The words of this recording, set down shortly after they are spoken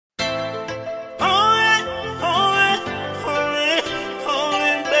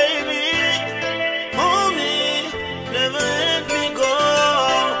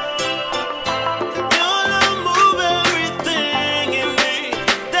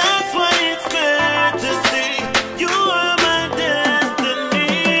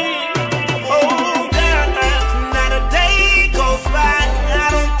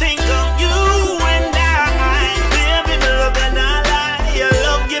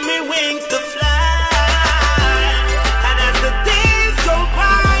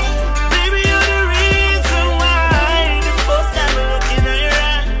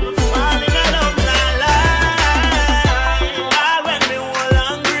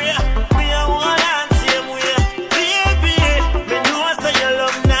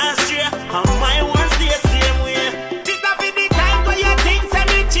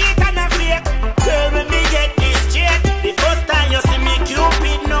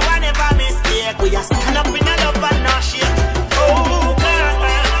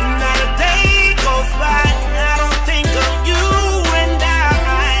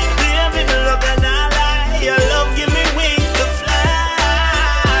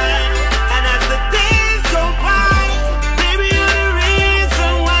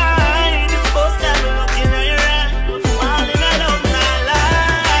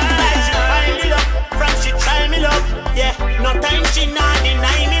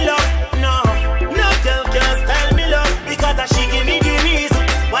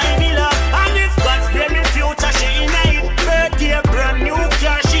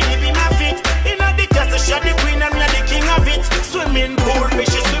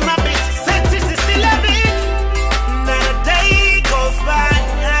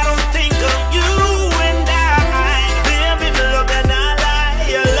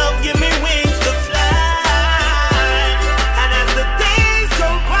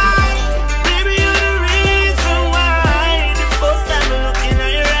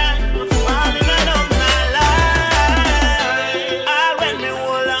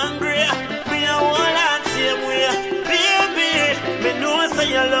so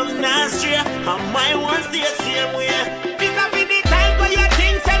your love not straight, and my one stay same way. This a be the time for your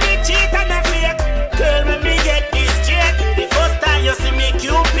things and me cheat and a fake. Girl, when me get this straight, the first time you see me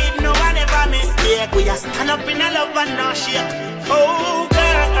Cupid, no one ever mistake. We a stand up in a love and no shake. Oh,